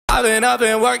I've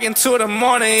been working till the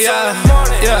morning, yeah.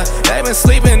 They been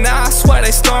sleeping now, I swear they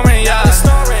storming, yeah.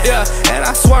 And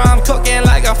I swear I'm cooking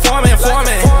like a foreman.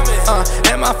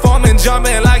 And my foreman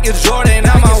jumping like it's Jordan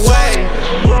out my way.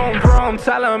 Vroom, vroom,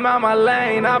 tell him out my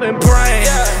lane, I've been praying.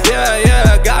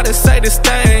 Yeah, gotta say this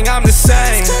thing, I'm the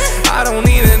same. I don't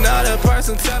need another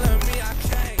person telling me I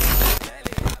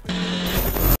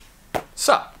can't.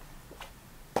 Sup?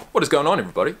 What is going on,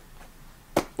 everybody?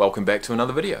 Welcome back to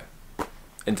another video.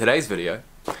 In today's video,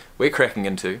 we're cracking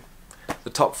into the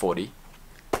top 40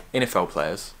 NFL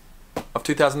players of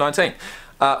 2019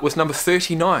 with number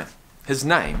 39. His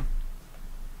name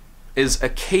is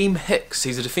AKIEM HICKS.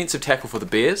 He's a defensive tackle for the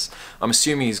Bears. I'm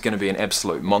assuming he's going to be an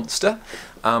absolute monster.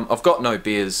 I've got no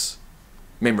Bears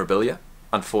memorabilia,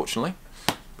 unfortunately,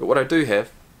 but what I do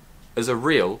have is a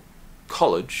real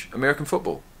college American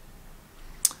football.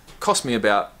 Cost me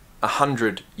about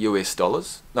 $100 US.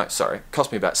 No, sorry,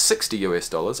 cost me about $60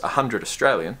 US, 100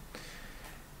 Australian,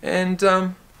 and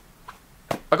I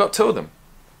got two of them.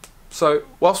 So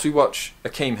whilst we watch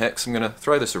AKIEM HICKS, I'm going to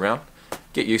throw this around,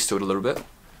 get used to it a little bit,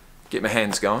 get my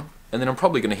hands going, and then I'm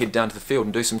probably going to head down to the field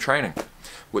and do some training,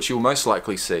 which you'll most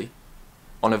likely see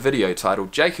on a video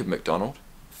titled Jacob McDonald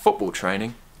Football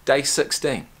Training Day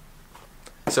 16.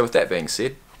 So with that being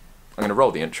said, I'm going to roll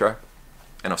the intro,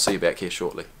 and I'll see you back here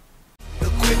shortly. The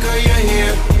quicker you're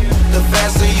here, the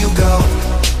faster you go.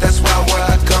 That's why where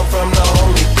I come from, the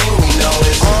only thing we know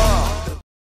is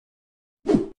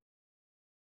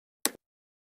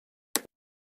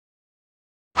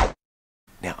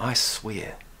Now I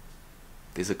swear,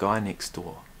 there's a guy next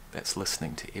door that's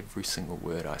listening to every single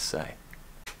word I say.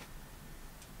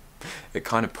 It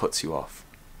kind of puts you off.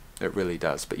 It really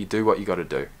does, but you do what you got to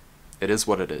do. It is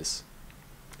what it is.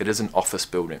 It is an office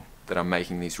building that I'm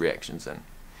making these reactions in.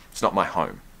 It's not my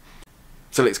home.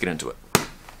 So let's get into it.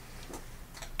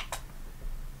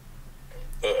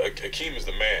 AKIEM is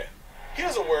the man. He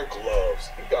doesn't wear gloves.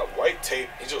 He got white tape.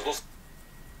 He just looks...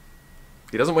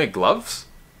 He doesn't wear gloves?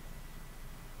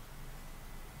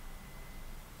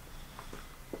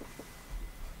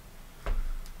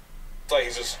 like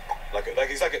he's just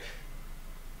he's like a...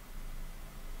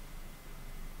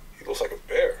 He looks like a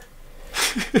bear.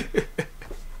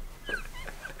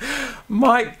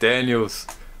 Mike Daniels.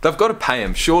 They've got to pay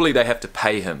him. Surely they have to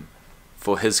pay him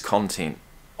for his content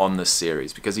on this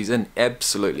series because he's in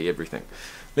absolutely everything.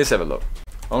 Let's have a look.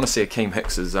 I want to see AKIEM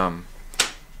HICKS'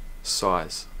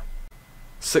 size.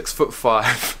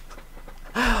 6'5".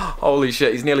 Holy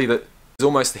shit, he's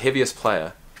almost the heaviest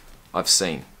player I've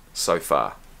seen so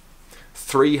far.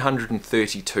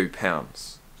 332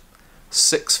 pounds.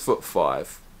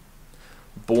 6'5".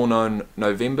 Born on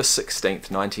November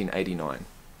 16th, 1989.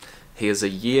 He is a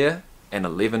year and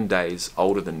 11 days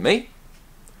older than me.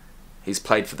 He's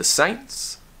played for the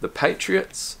Saints, the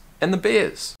Patriots, and the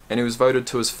Bears. And he was voted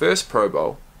to his first Pro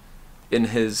Bowl in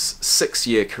his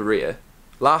 6-year career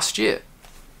last year.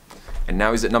 And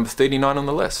now he's at number 39 on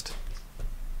the list.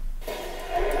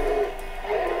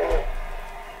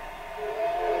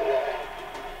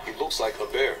 He looks like a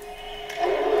bear.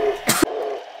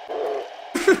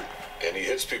 And he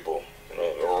hits people. You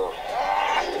know,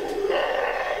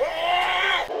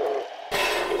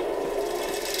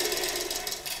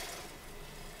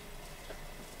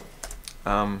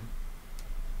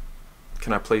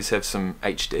 Can I please have some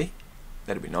HD?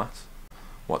 That'd be nice.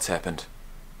 What's happened?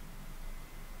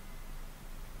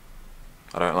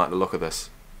 I don't like the look of this.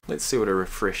 Let's see what a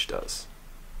refresh does.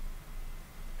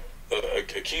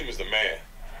 AKIEM is the man.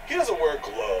 He doesn't wear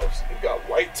gloves. He got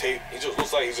white tape. He just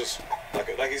looks like he's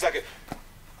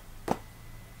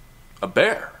a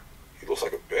bear. He looks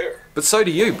like a bear. But so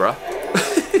do you, bruh.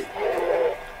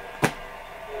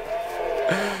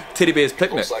 Teddy bear's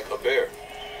picnic. Looks like a bear.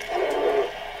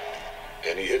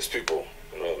 And he hits people.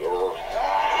 You know,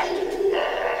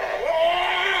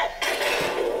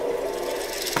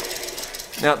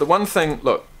 Now, the one thing,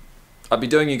 look, I'd be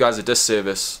doing you guys a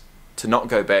disservice to not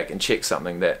go back and check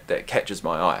something that catches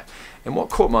my eye. And what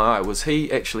caught my eye was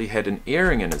he actually had an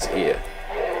earring in his ear.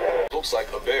 Looks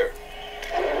like a bear.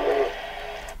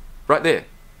 Right there.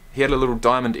 He had a little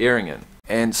diamond earring in.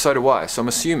 And so do I. So I'm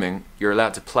assuming you're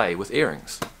allowed to play with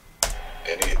earrings.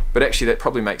 But actually that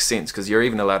probably makes sense because you're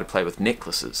even allowed to play with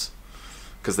necklaces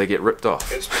because they get ripped off.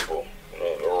 Hits people.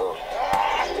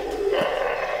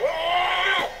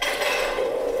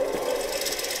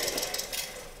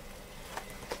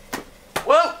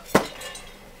 Whoa!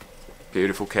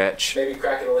 Beautiful catch. Maybe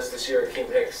cracking the list this year, AKIEM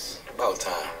HICKS. about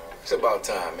time. It's about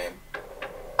time, man.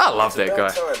 I love that guy.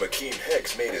 It's about time AKIEM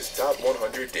HICKS made his top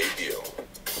 100 debut.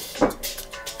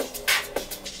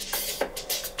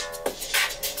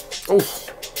 Oh,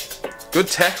 Good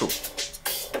tackle.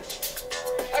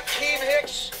 AKIEM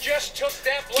HICKS just took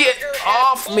that Get blocker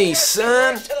off and me, bowled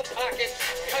son. it to the pocket.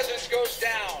 Cousins goes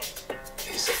down.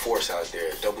 He's a force out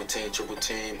there. Double team, triple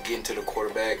team, getting to the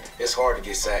quarterback. It's hard to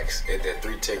get sacks at that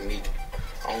 3 technique.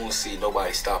 I don't see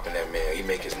nobody stopping that man. He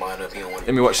make his mind up. He don't want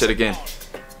to. Let me watch that again.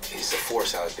 He's a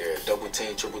force out there. Double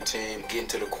team, triple team, getting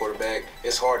to the quarterback.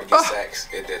 It's hard to get sacks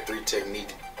at that 3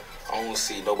 technique. I don't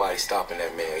see nobody stopping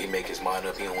that man. He make his mind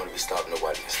up. He don't want to be stopped.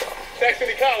 Nobody can stop him. Sac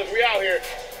City College, we out here.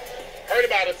 Heard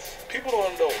about us. People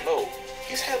don't know.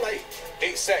 He's had like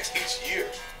 8 sacks each year.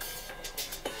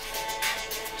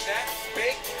 Snap,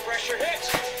 big pressure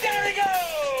hits. There he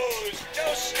goes.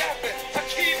 No stopping.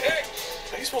 AKIEM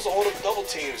HICKS. He's supposed to hold up double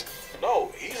teams.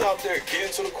 No, he's out there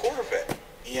getting to the quarterback.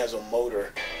 He has a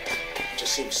motor.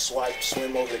 Just see him swipe,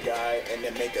 swim over the guy, and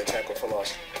then make that tackle for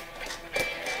loss.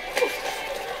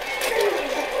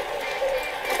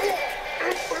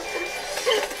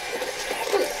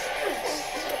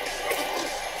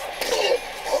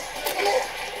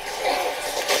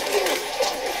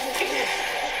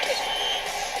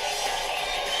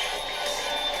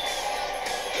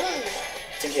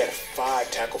 I think he had 5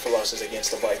 tackle for losses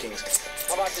against the Vikings.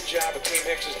 How about the job AKIEM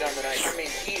HICKS has done tonight? I mean,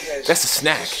 he has That's a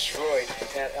snack. destroyed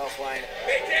that elf line.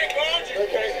 They can't guard you.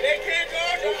 They can't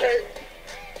guard you. Okay.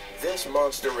 This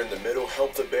monster in the middle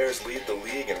helped the Bears lead the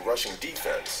league in rushing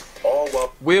defense, all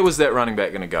while Where was that running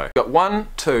back going to go? Got 1,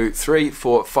 2, 3,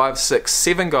 4, 5, 6,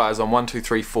 7 guys on 1, 2,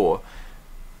 3, 4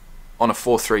 on a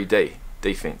 4-3-D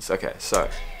defense. Okay, so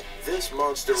this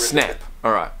monster in snap.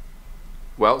 All right.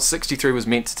 Well, 63 was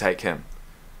meant to take him.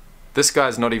 This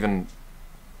guy's not even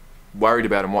worried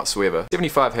about him whatsoever.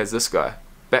 75 has this guy,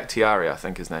 Bakhtiari, I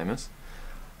think his name is,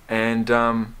 and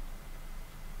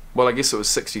well, I guess it was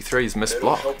 63's missed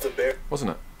block,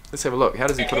 wasn't it? Let's have a look. How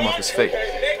does he put him off his feet?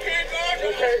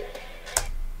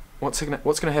 What's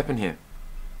gonna happen here?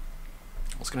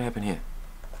 What's gonna happen here?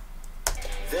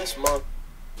 this month.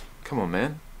 Come on,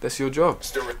 man. That's your job.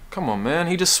 Come on, man.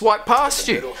 He just swiped past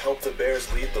you. It'll help the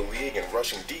Bears lead the league in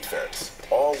rushing defense,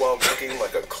 all while looking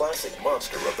like a classic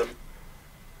monster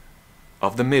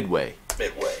Of the midway.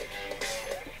 midway.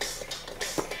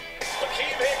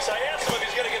 AKIEM HICKS, I asked him if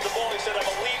he's going to get the ball. He said, I'm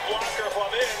a lead blocker if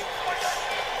I'm in.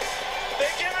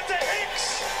 They give it to HICKS.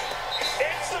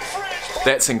 It's the fridge.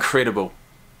 That's incredible.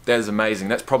 That is amazing.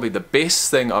 That's probably the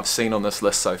best thing I've seen on this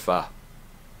list so far.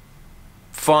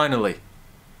 Finally,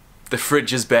 the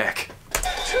fridge is back. 2.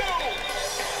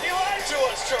 He lied to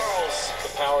us, Charles. The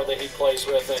power that he plays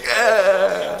with. And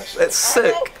That's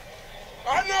sick.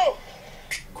 I know.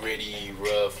 Gritty,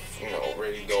 rough,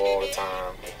 ready to go all the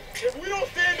time. If we don't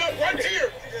stand up right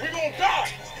here, we're going to die.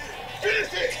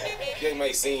 Finish it. They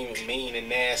may seem mean and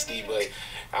nasty, but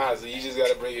honestly, you just got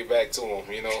to bring it back to him,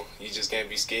 You just can't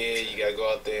be scared. You got to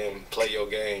go out there and play your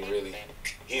game, really.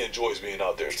 He enjoys being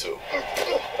out there, too.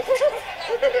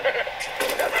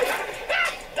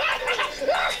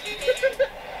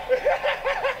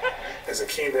 Is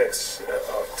AKIEM HICKS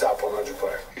a top 100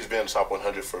 player? He's been top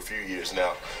 100 for a few years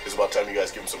now. It's about time you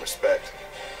guys give him some respect.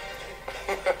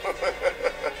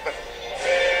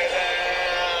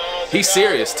 He's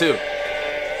serious too.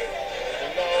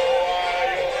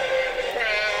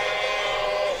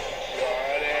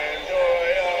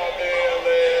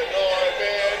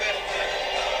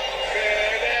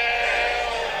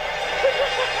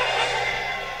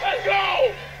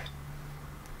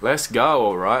 Let's go,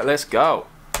 alright, let's go.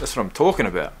 That's what I'm talking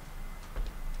about.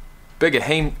 Big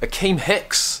AKIEM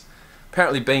HICKS.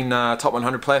 Apparently been top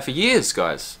 100 player for years,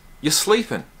 guys. You're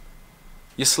sleeping.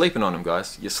 You're sleeping on him,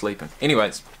 guys. You're sleeping.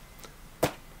 Anyways.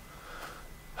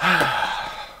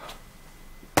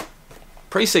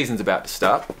 Pre-season's about to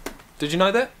start. Did you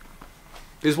know that?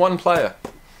 There's one player,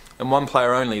 and one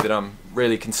player only, that I'm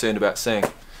really concerned about seeing.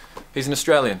 He's an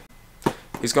Australian.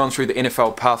 He's gone through the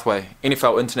NFL pathway,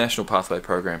 NFL International Pathway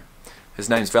program. His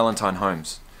name's Valentine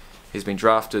Holmes. He's been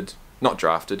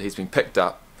he's been picked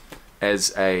up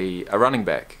as a running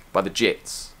back by the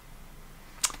Jets.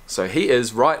 So he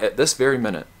is right at this very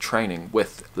minute training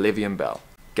with Le'Veon Bell,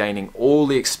 gaining all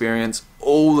the experience,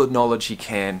 all the knowledge he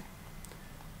can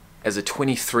as a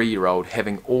 23-year-old,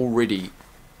 having already,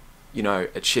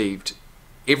 achieved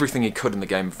everything he could in the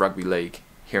game of rugby league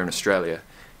here in Australia.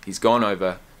 He's gone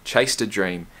over, chased a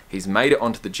dream, he's made it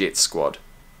onto the Jets squad.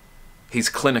 He's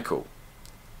clinical.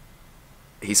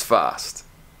 He's fast.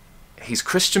 He's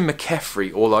Christian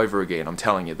McCaffrey all over again, I'm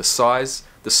telling you. The size,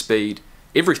 the speed,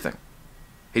 everything.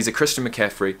 He's a Christian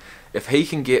McCaffrey. If he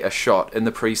can get a shot in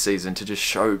the preseason to just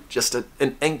show just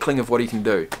an inkling of what he can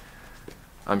do,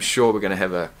 I'm sure we're going to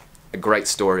have a great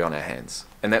story on our hands.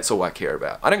 And that's all I care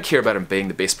about. I don't care about him being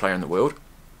the best player in the world.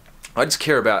 I just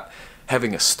care about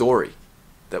having a story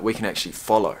that we can actually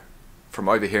follow from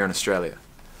over here in Australia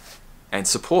and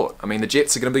support. I mean, the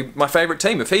Jets are going to be my favourite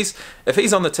team. If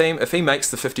he's on the team, if he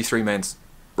makes the 53-man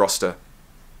roster,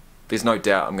 there's no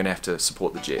doubt I'm going to have to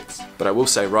support the Jets. But I will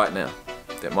say right now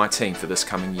that my team for this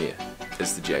coming year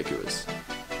is the Jaguars.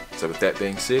 So with that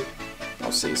being said,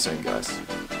 I'll see you soon, guys.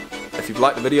 If you've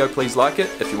liked the video, please like it.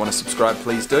 If you want to subscribe,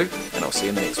 please do. And I'll see you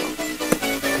in the next one.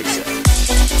 Peace out.